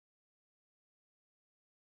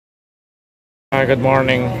Good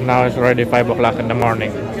morning. Now it's already 5 o'clock in the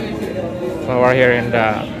morning. So we're here in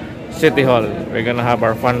the City Hall. We're gonna have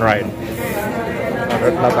our fun ride. So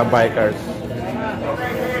there's a lot of bikers.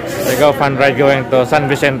 We go fun ride going to San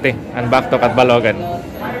Vicente and back to Catbalogan.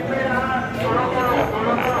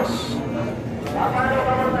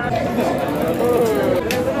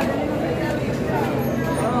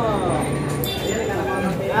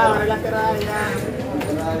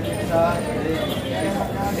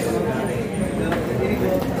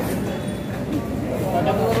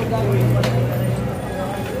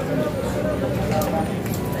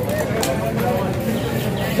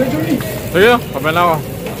 Sige, pabila ako.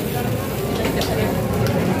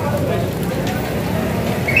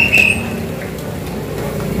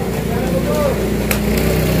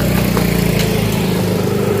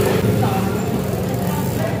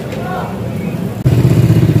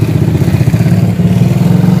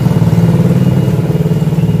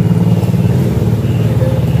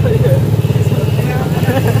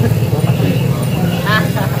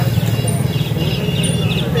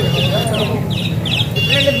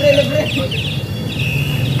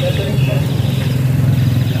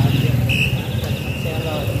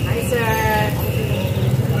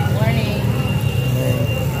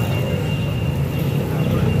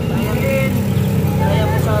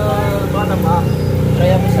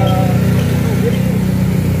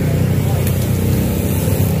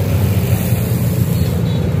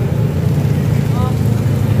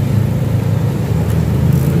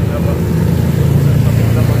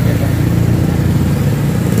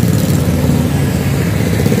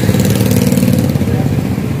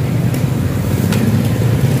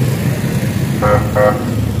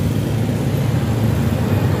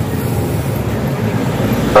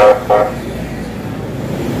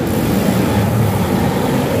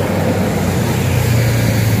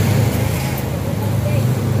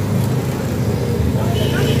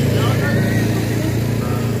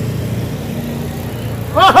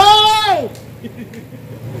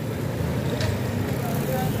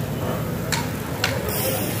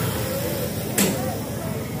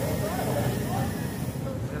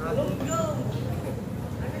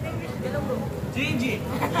 Gigi!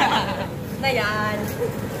 Na yan!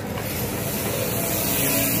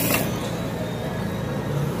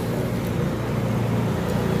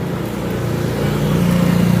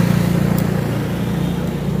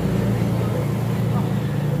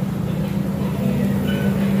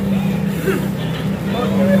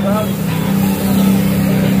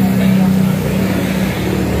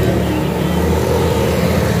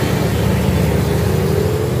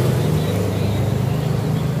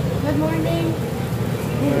 Good morning.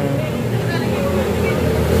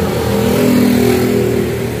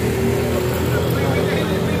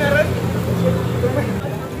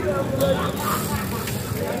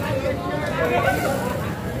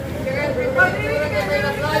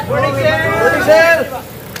 Morning, sir! Morning, sir!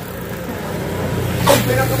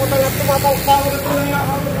 Pinakamutan lang tumatawag-tawag na ito lang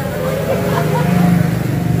ako.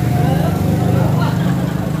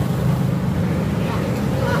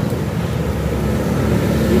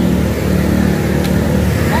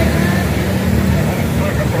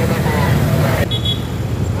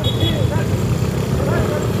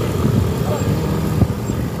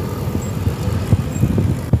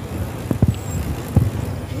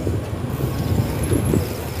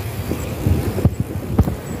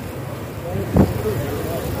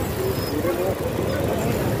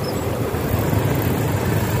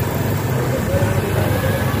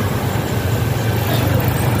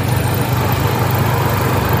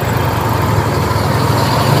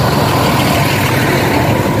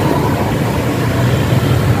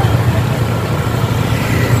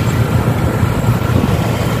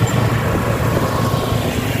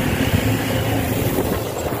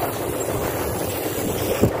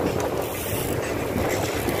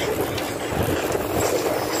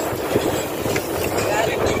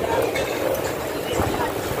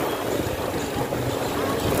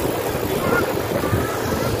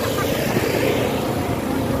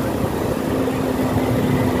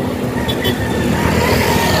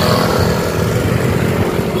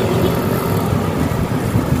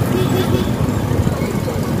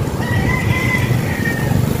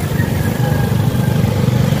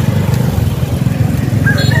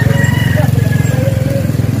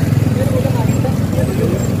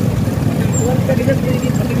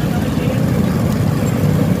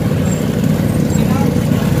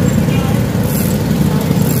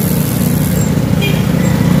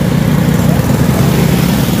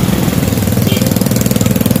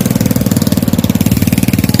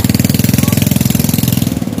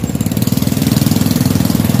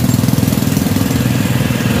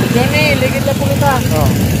 Liligid lang po kita. Oh.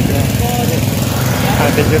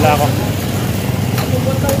 Yeah. Video na ako.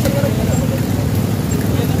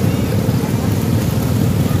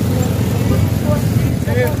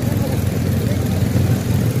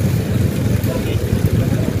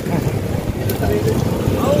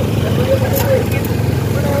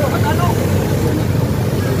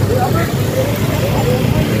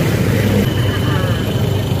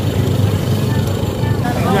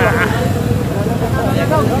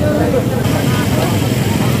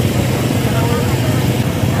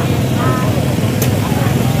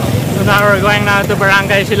 So now we're going now to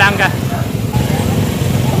Barangay Silanga.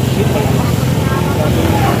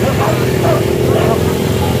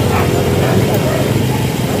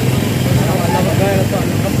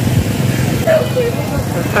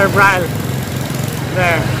 Sir Brian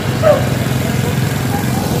there.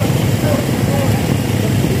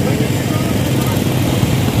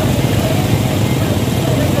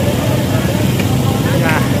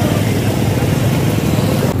 Yeah.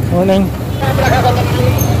 Morning.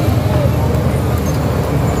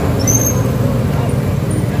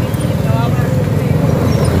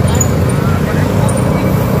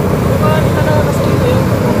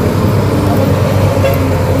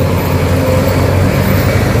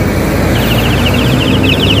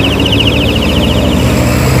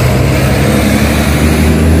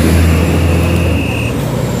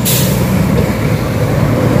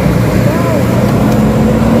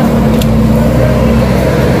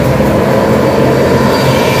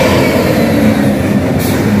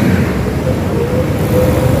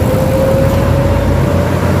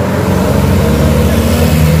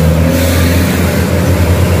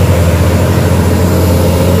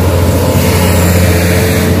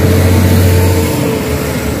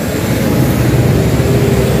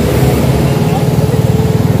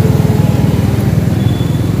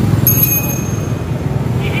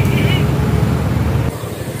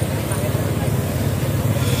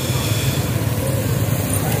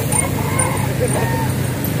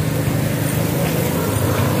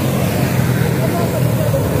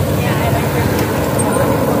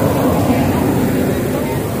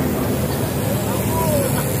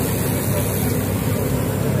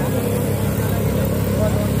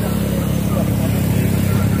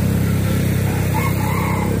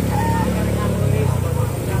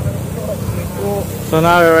 So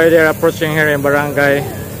now we're already approaching here in Barangay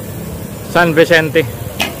San Vicente.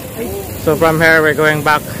 So from here we're going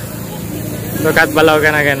back to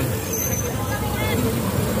Catbalogan again.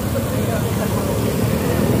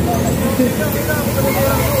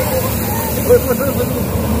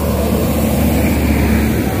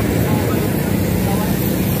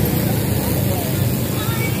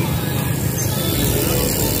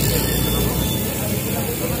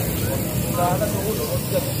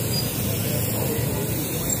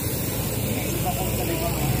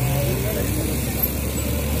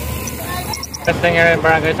 Testing here in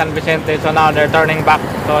Barangay San Vicente, so now they're turning back.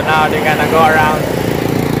 So now they're gonna go around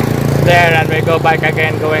there and we go back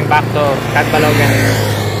again, going back to Catbalogan,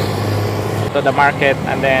 to the market,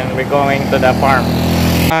 and then we're going to the farm.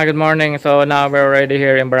 Good morning. So now we're already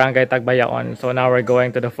here in Barangay Tagbayaon. So now we're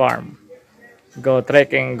going to the farm. Go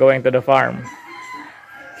trekking, going to the farm.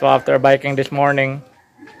 So after biking this morning,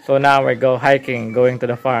 so now we go hiking, going to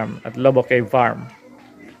the farm at Lobo Cave Farm.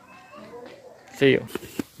 See you.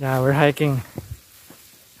 Yeah, we're hiking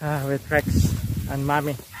with Rex and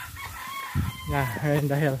Mommy. Yeah, we're in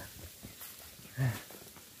the hill.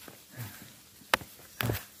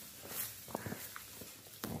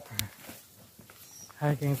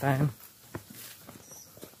 Hiking time.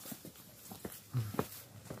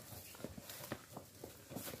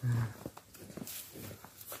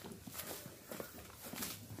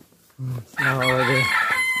 It's now already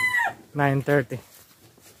 9:30.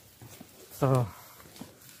 So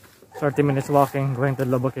 30 minutes walking, going to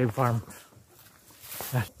Lobo Cave Farm.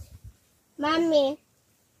 Mommy,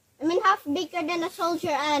 I'm half bigger than a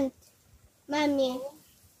soldier ant. Mommy.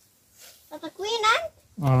 That's a queen ant?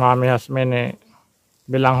 Mommy has many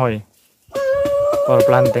bilanghoy for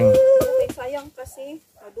planting. Sayang kasi.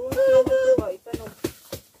 Doon lang ito. Itanong.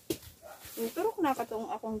 Turok na ka itong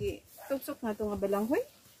akong tutsok na ito nga balanghoy.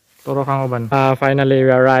 Turok ang uban. Finally, we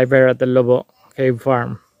arrived here at the Lobo Cave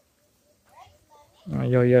Farm.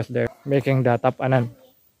 Yoyo's there making the tapanan.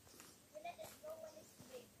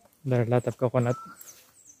 There are a lot of coconut.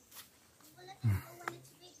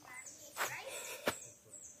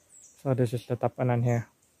 So this is the tapanan here.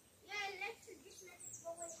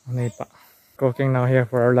 Nipa. Cooking now here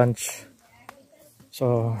for our lunch.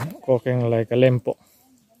 So cooking like a lempo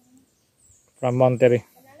from Monterrey.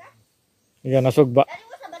 You gonna sugba?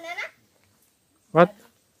 What?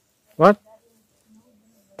 What?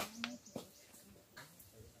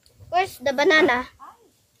 Where's the banana?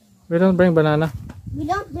 We don't bring banana. We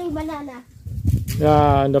don't bring banana.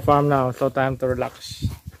 Yeah, in the farm now, so time to relax.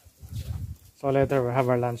 So later we'll have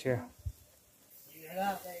our lunch here.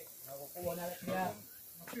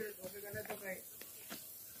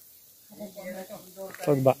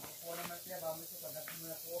 Sogba.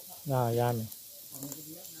 Ah, yummy.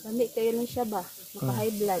 Lami kayo lang siya ba?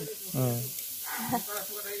 Maka-high blood. Mm.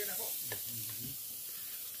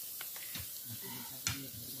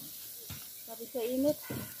 Sabi sa init.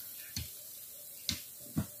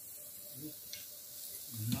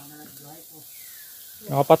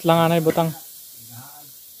 Apat lang anay butang.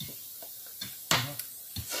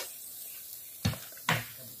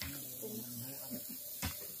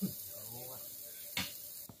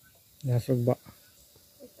 Yeah, sugba.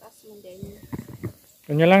 Itaas mo din.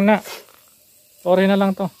 Kanya lang na. Sorry na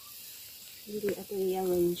lang to. Hindi ato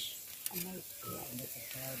i-arrange.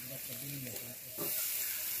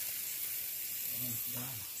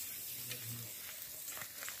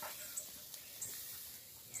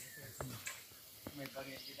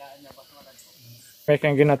 May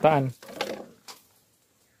kang ginataan.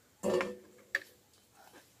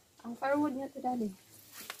 Ang firewood niya ito dali.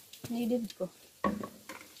 Needed ko.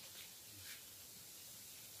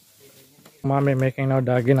 Mommy making now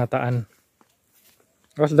the ginataan.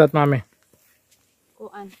 What's that, mommy?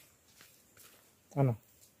 Kuan. Ano?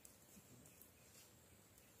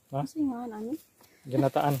 Ha? Kasi nga, ano?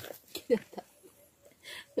 Ginataan.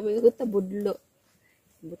 Sabi ko ito, budlo.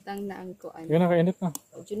 Butang na ang kuan. Yun, nakainit na.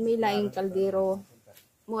 Diyan may laing kaldero.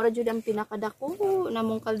 Mura dyan ang pinakadako na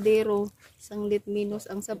mong kaldero. 1 lit minus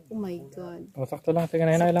ang 10. Oh my God. O, sakto lang. Sige,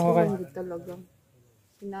 nahinay lang ako kayo. Hindi talaga.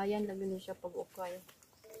 Sinayan lang yun siya pag ukay.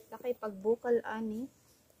 Lakay pag bukal ani.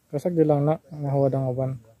 Kasag di lang na. Nahuwad ang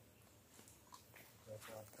uban.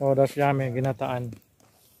 So, that's yummy. Ginataan.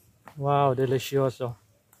 Wow, delicioso.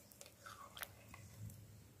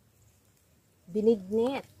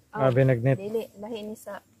 Binignit. Binignit. Dili, lahi ni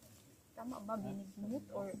sa tama ba binignit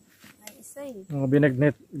or naisay?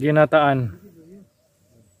 Binignit. Ginataan.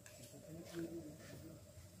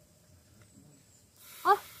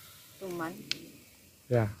 Ah, tuman.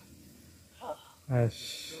 Yeah.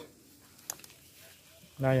 Nice.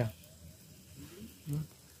 Naya.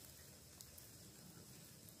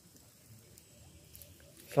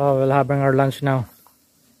 So we'll having our lunch now.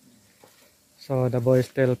 So the boy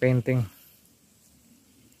is still painting.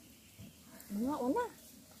 Mga una.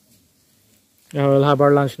 Yeah, we'll have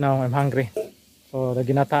our lunch now. I'm hungry. So the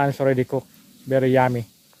ginataan is already cooked. Very yummy.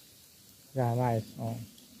 Yeah, nice. Oh.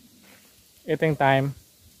 Eating time.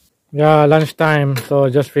 Yeah, lunch time.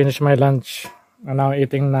 So just finished my lunch. And now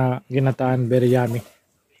eating na ginataan. Very yummy.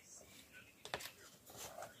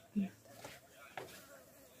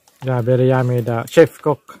 Yeah, very yummy. The chef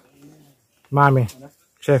cook. Mommy.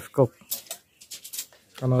 Chef cook.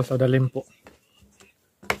 And also the limpo.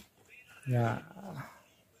 Yeah.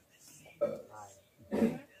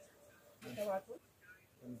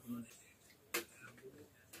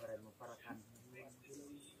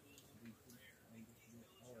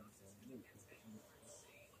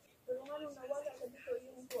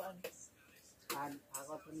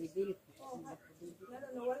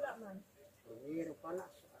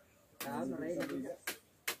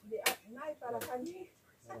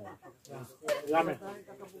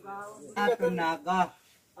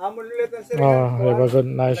 Oh, they were good.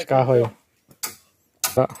 Nice kahoy.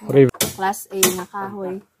 Class A na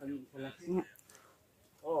kahoy.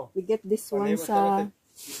 We get this one sa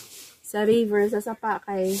river, sa sapa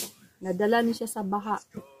kay nadala ni siya sa baha.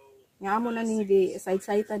 Nga amo na ning di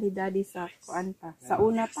side-side ni daddy sa kuan pa. Sa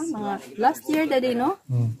una pa mga last year daddy no?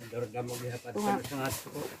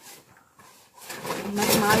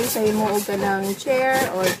 Mas maayo sa imo og kanang chair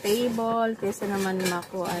or table kaysa naman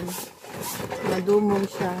makuan. Madumog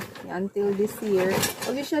siya until this year.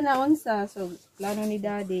 Pag siya naunsa so plano ni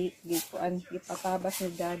daddy gikuan gipatabas ni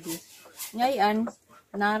daddy. Ngayon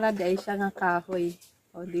narad ay siya nga kahoy.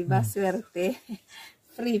 O di ba swerte.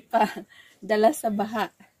 Free pa dala sa baha.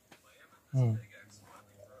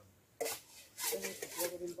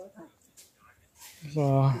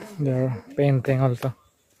 So they're painting also.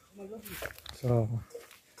 So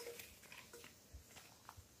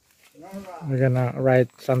we're gonna write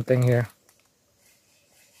something here.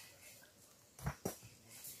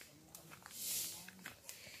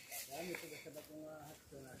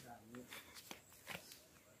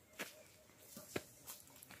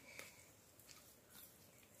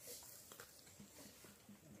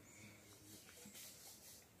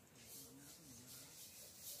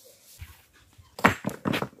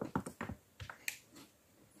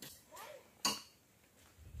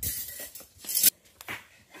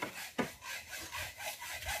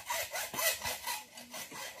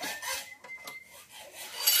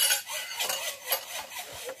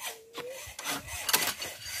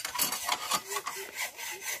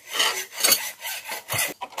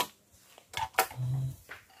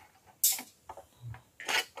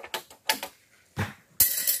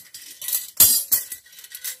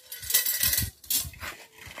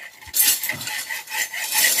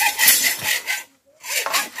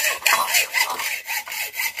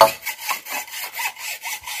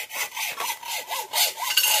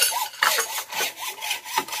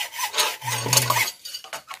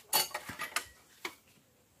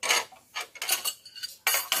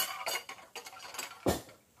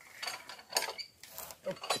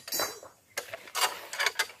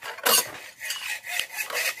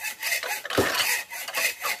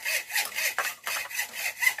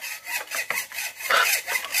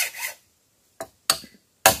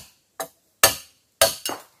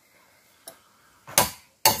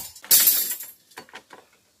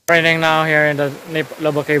 Raining now here in the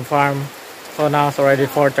Lobo Cave Farm. So now it's already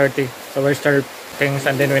 4:30. So we start things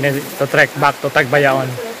and then we need to trek back to Tagbayaon.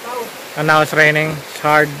 And now it's raining. It's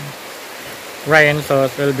hard rain, so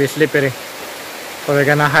it will be slippery. So we're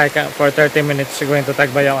gonna hike for 30 minutes going to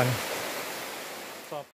Tagbayaon.